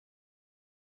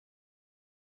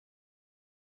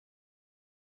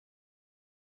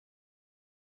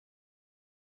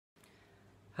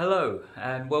Hello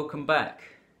and welcome back.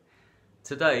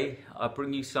 Today I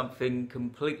bring you something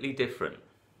completely different.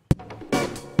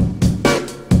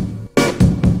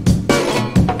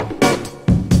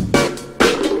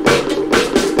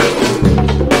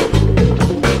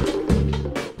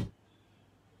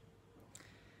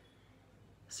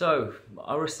 So,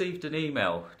 I received an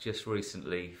email just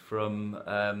recently from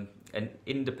an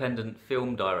independent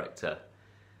film director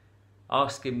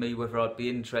asking me whether I'd be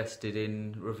interested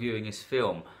in reviewing his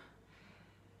film.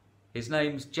 His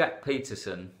name's Jack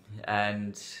Peterson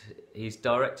and he's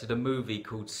directed a movie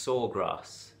called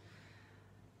Sawgrass.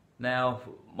 Now,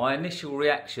 my initial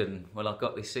reaction when I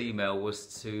got this email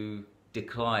was to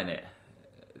decline it.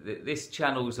 This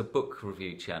channel's a book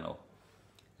review channel.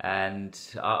 And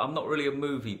I'm not really a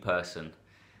movie person,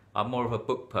 I'm more of a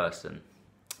book person.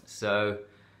 So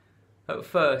at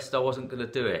first I wasn't going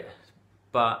to do it,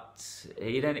 but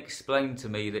he then explained to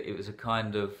me that it was a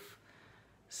kind of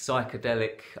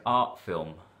psychedelic art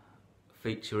film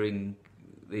featuring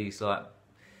these like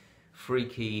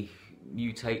freaky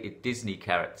mutated Disney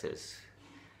characters.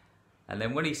 And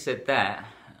then when he said that,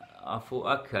 I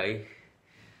thought, okay,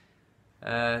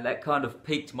 that kind of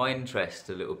piqued my interest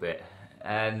a little bit.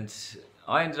 And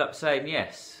I ended up saying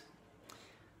yes.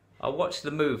 I watched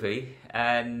the movie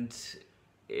and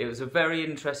it was a very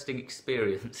interesting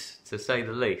experience, to say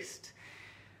the least.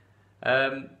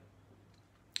 Right,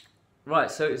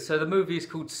 so the movie is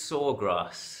called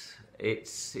Sawgrass.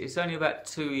 It's only about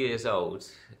 2 years old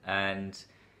and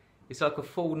it's like a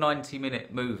full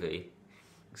 90-minute movie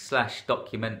 /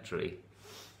 documentary,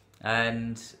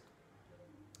 and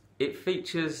it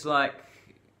features like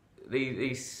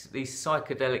these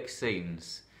psychedelic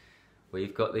scenes where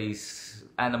you've got these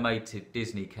animated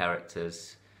Disney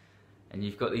characters and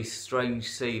you've got these strange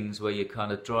scenes where you're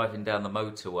kind of driving down the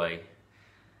motorway,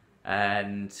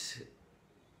 and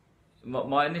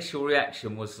my initial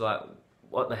reaction was like,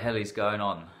 what the hell is going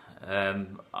on?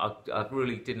 I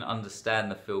really didn't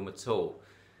understand the film at all.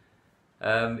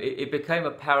 It became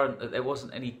apparent that there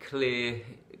wasn't any clear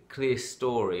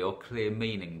story or clear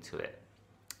meaning to it.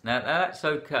 Now that's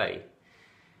okay.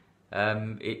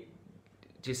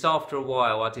 Just after a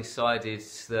while I decided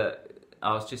that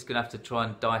I was just going to have to try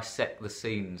and dissect the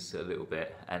scenes a little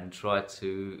bit and try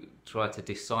to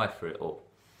decipher it all.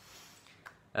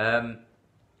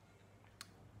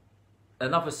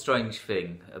 Another strange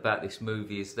thing about this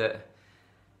movie is that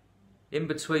in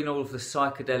between all of the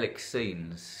psychedelic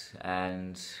scenes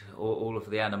and all of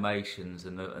the animations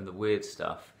and the weird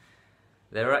stuff,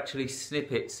 there are actually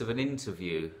snippets of an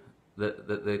interview that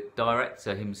the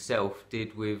director himself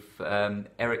did with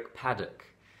Eric Paddock.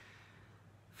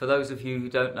 For those of you who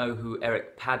don't know who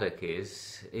Eric Paddock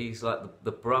is, he's like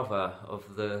the brother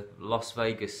of the Las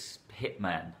Vegas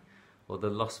Hitman, or the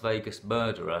Las Vegas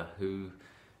murderer who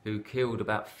killed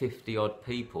about 50 odd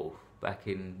people back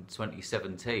in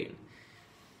 2017.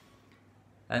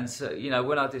 And so, you know,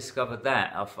 when I discovered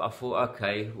that, I thought,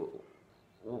 okay,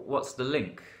 what's the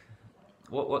link?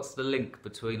 What's the link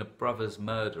between a brother's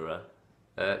murderer,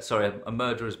 a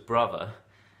murderer's brother,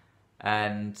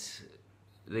 and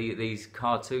these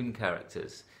cartoon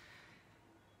characters?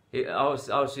 I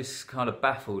was just kind of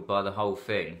baffled by the whole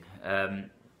thing.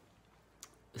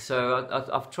 So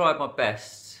I've tried my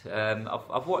best.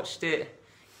 I've watched it.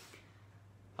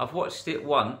 I've watched it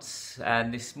once,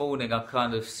 and this morning I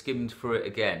kind of skimmed through it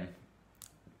again,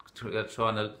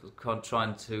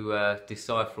 trying to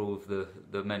decipher all of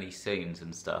the many scenes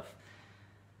and stuff.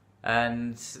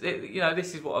 And you know,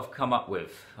 this is what I've come up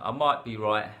with. I might be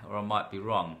right or I might be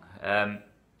wrong.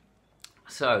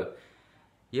 So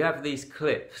you have these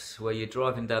clips where you're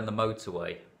driving down the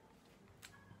motorway,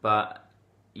 but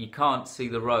you can't see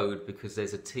the road because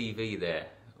there's a TV there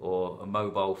or a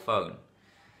mobile phone.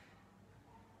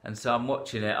 And so I'm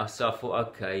watching it, so I thought,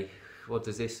 okay, what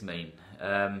does this mean?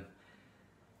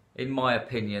 In my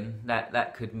opinion,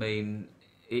 that could mean,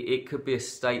 it could be a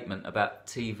statement about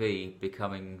TV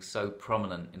becoming so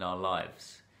prominent in our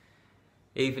lives.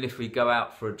 Even if we go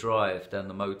out for a drive down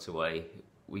the motorway,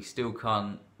 we still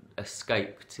can't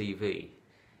escape TV.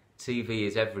 TV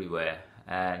is everywhere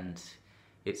and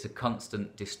it's a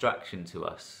constant distraction to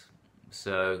us.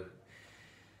 So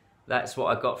that's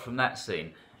what I got from that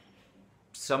scene.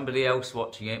 Somebody else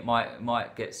watching it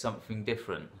might get something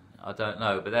different. I don't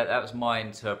know, but that was my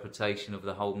interpretation of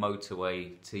the whole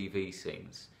motorway TV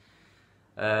scenes.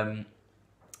 There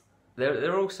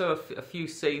are also a few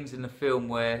scenes in the film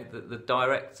where the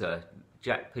director,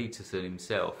 Jack Peterson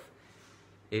himself,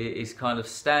 is kind of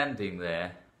standing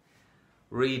there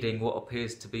reading what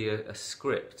appears to be a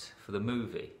script for the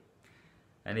movie.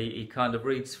 And he kind of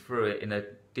reads through it in a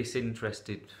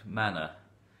disinterested manner.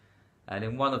 And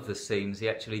in one of the scenes, he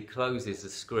actually closes the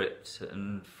script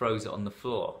and throws it on the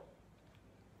floor.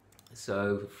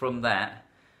 So from that,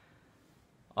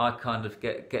 I kind of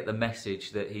get the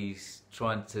message that he's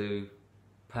trying to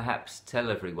perhaps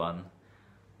tell everyone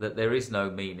that there is no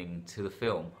meaning to the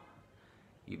film.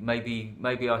 Maybe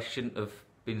I shouldn't have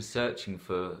been searching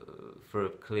for a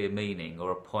clear meaning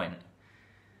or a point,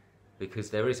 because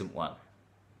there isn't one.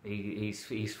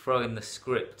 He's throwing the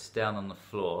script down on the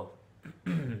floor.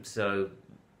 So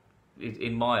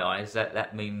in my eyes,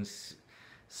 that means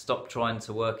stop trying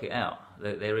to work it out.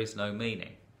 There is no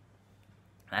meaning.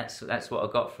 That's what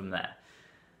I got from that.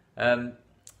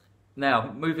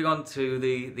 Now, moving on to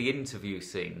the interview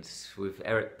scenes with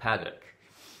Eric Paddock.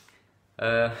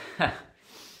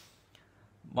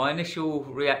 My initial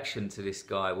reaction to this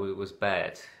guy was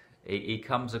bad. He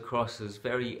comes across as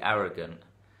very arrogant.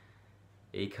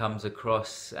 He comes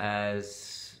across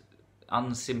as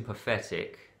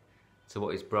unsympathetic to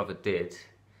what his brother did.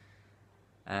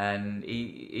 And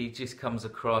he just comes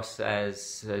across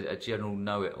as a general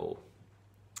know-it-all.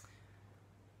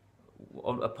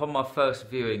 Upon my first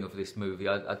viewing of this movie,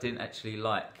 I didn't actually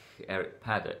like Eric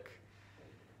Paddock.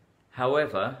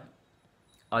 However,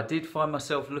 I did find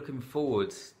myself looking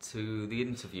forward to the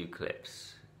interview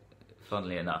clips,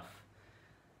 funnily enough.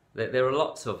 There are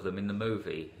lots of them in the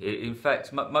movie. In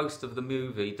fact, most of the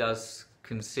movie does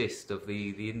consist of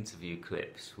the interview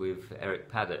clips with Eric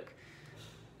Paddock.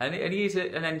 And he is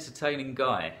an entertaining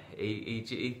guy.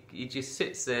 He just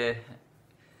sits there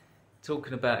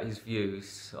talking about his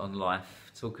views on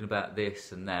life, talking about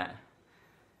this and that.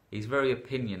 He's very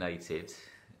opinionated,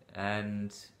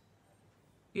 and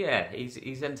yeah,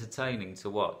 he's entertaining to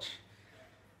watch.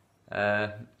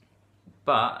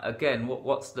 But again,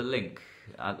 what's the link?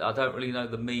 I don't really know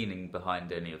the meaning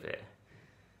behind any of it.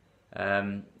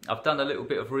 I've done a little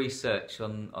bit of research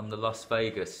on the Las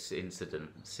Vegas incident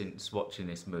since watching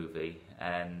this movie,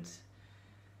 and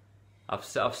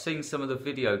I've seen some of the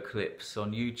video clips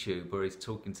on YouTube where he's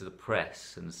talking to the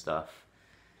press and stuff.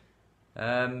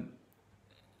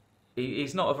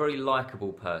 He's not a very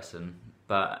likable person,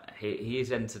 but he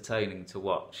is entertaining to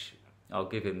watch. I'll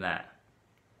give him that.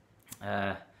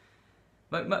 I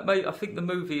think the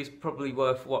movie is probably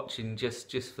worth watching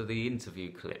just for the interview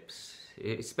clips,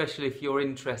 especially if you're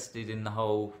interested in the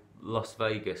whole Las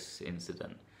Vegas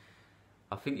incident.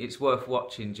 I think it's worth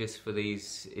watching just for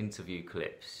these interview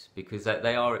clips, because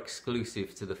they are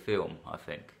exclusive to the film, I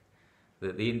think.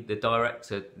 The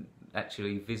director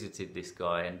actually visited this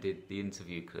guy and did the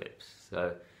interview clips.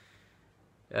 So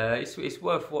it's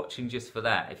worth watching just for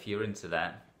that, if you're into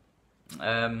that.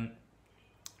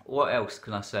 What else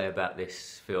can I say about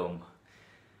this film?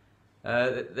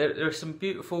 There are some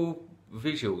beautiful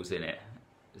visuals in it.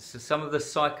 So some of the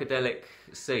psychedelic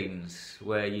scenes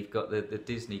where you've got the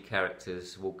Disney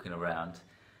characters walking around,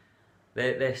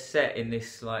 they're set in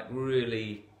this like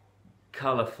really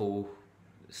colourful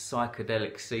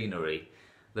psychedelic scenery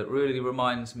that really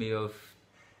reminds me of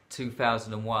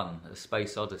 2001: A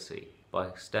Space Odyssey by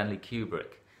Stanley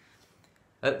Kubrick.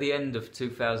 At the end of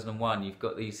 2001, you've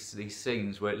got these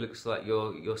scenes where it looks like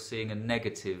you're seeing a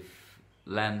negative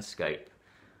landscape,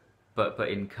 but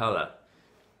in colour.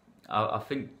 I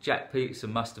think Jack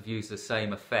Peterson must have used the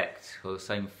same effect or the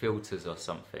same filters or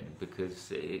something,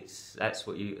 because that's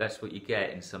what you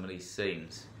get in some of these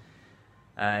scenes,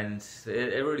 and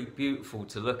they're really beautiful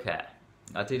to look at.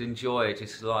 I did enjoy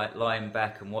just lying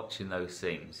back and watching those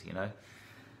scenes, you know.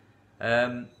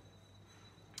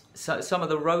 So some of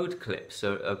the road clips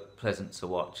are pleasant to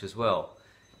watch as well.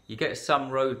 You get some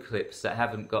road clips that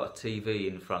haven't got a TV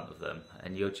in front of them,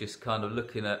 and you're just kind of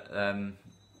looking at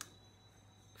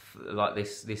like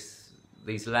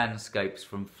these landscapes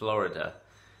from Florida.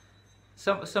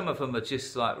 Some of them are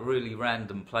just like really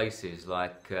random places,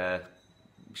 like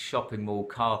shopping mall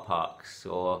car parks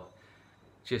or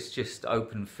just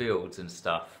open fields and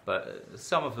stuff. But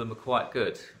some of them are quite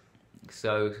good.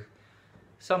 So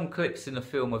some clips in the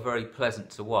film are very pleasant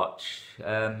to watch.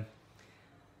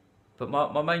 But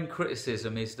my main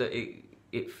criticism is that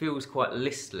it feels quite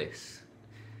listless.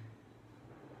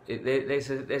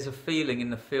 There's a feeling in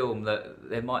the film that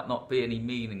there might not be any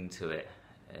meaning to it,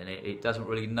 and it doesn't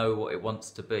really know what it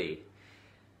wants to be.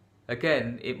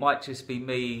 Again, it might just be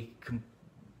me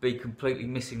be completely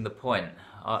missing the point.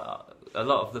 A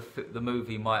lot of the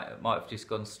movie might have just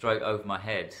gone straight over my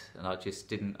head, and I just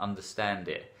didn't understand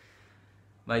it.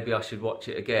 Maybe I should watch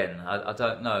it again. I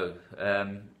don't know.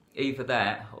 Either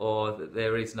that, or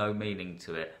there is no meaning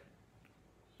to it,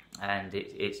 and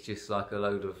it's just like a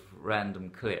load of random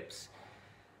clips.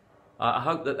 I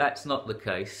hope that that's not the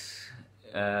case,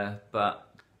 but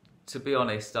to be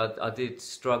honest, I did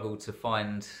struggle to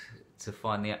find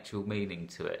the actual meaning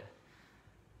to it.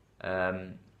 I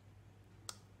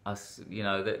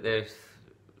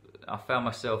found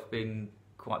myself being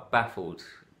quite baffled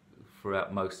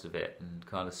throughout most of it and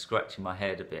kind of scratching my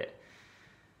head a bit.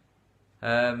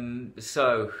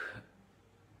 So,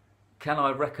 can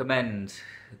I recommend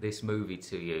this movie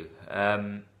to you?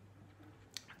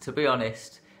 To be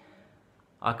honest,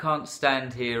 I can't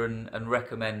stand here and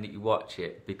recommend that you watch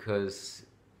it, because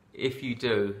if you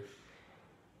do,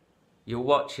 you'll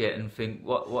watch it and think,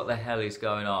 what the hell is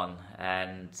going on?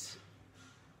 And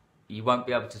you won't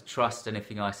be able to trust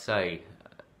anything I say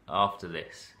after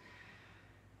this.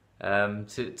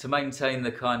 To maintain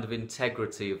the kind of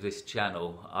integrity of this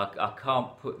channel, I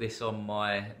can't put this on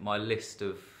my list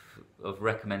of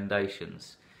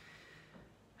recommendations.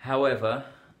 However,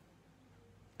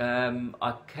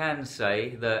 I can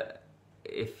say that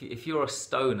if you're a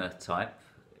stoner type,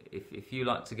 if you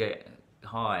like to get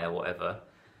high or whatever,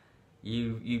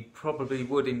 you probably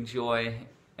would enjoy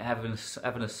having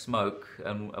a smoke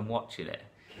and watching it.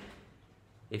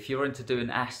 If you're into doing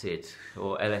acid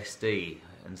or LSD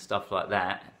and stuff like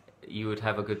that, you would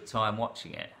have a good time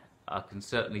watching it. I can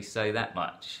certainly say that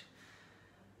much.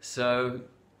 So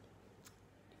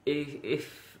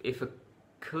if a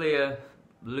clear,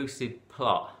 lucid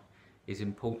plot is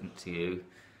important to you,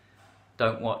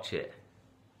 don't watch it.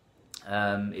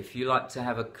 If you like to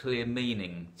have a clear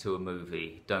meaning to a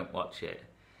movie, don't watch it.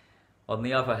 On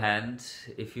the other hand,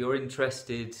 if you're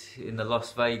interested in the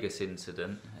Las Vegas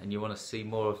incident and you want to see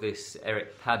more of this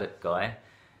Eric Paddock guy,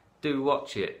 do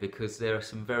watch it, because there are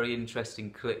some very interesting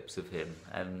clips of him,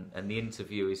 and the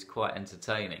interview is quite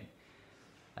entertaining.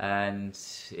 And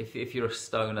if you're a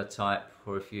stoner type,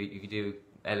 or if you do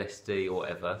LSD or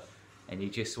whatever, and you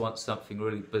just want something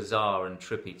really bizarre and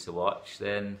trippy to watch,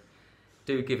 then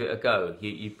do give it a go.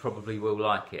 You probably will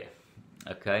like it.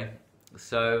 Okay,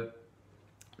 so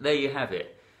there you have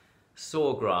it.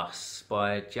 Sawgrass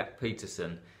by Jack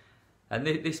Peterson. And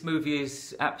this movie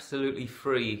is absolutely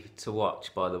free to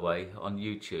watch, by the way, on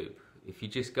YouTube. If you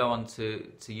just go onto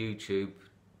YouTube,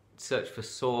 search for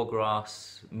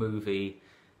Sawgrass movie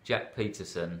Jack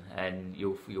Peterson, and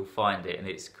you'll find it, and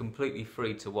it's completely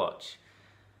free to watch.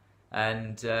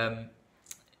 And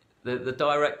the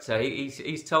director,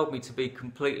 he's told me to be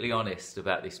completely honest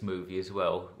about this movie as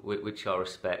well, which I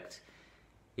respect.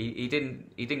 He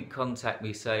didn't contact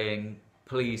me saying,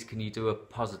 please can you do a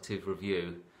positive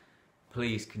review,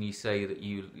 please can you say that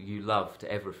you loved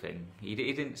everything. He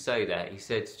didn't say that. He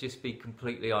said just be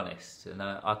completely honest, and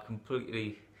I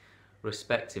completely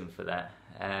respect him for that.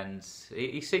 And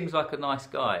he seems like a nice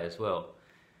guy as well.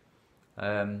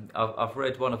 I've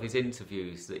read one of his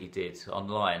interviews that he did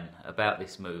online about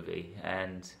this movie,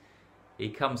 and he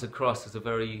comes across as a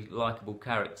very likeable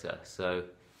character. So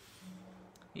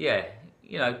yeah,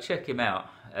 you know, check him out.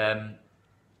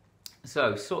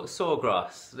 So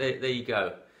Sawgrass, there you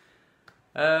go.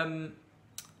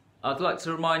 I'd like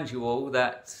to remind you all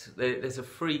that there's a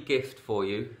free gift for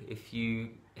you if you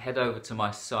head over to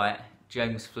my site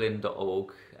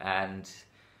jamesflynn.org and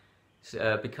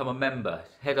become a member.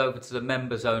 Head over to the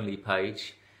members only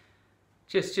page.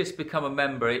 Just become a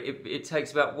member. It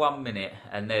takes about 1 minute,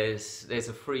 and there's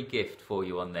a free gift for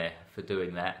you on there for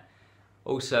doing that.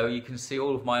 Also, you can see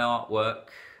all of my artwork,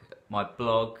 my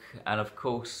blog, and of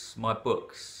course my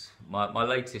books. My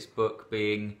latest book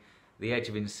being The Edge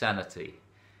of Insanity,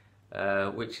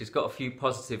 which has got a few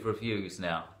positive reviews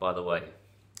now, by the way.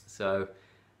 So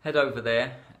head over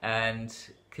there and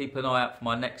keep an eye out for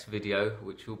my next video,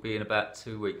 which will be in about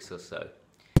 2 weeks or so.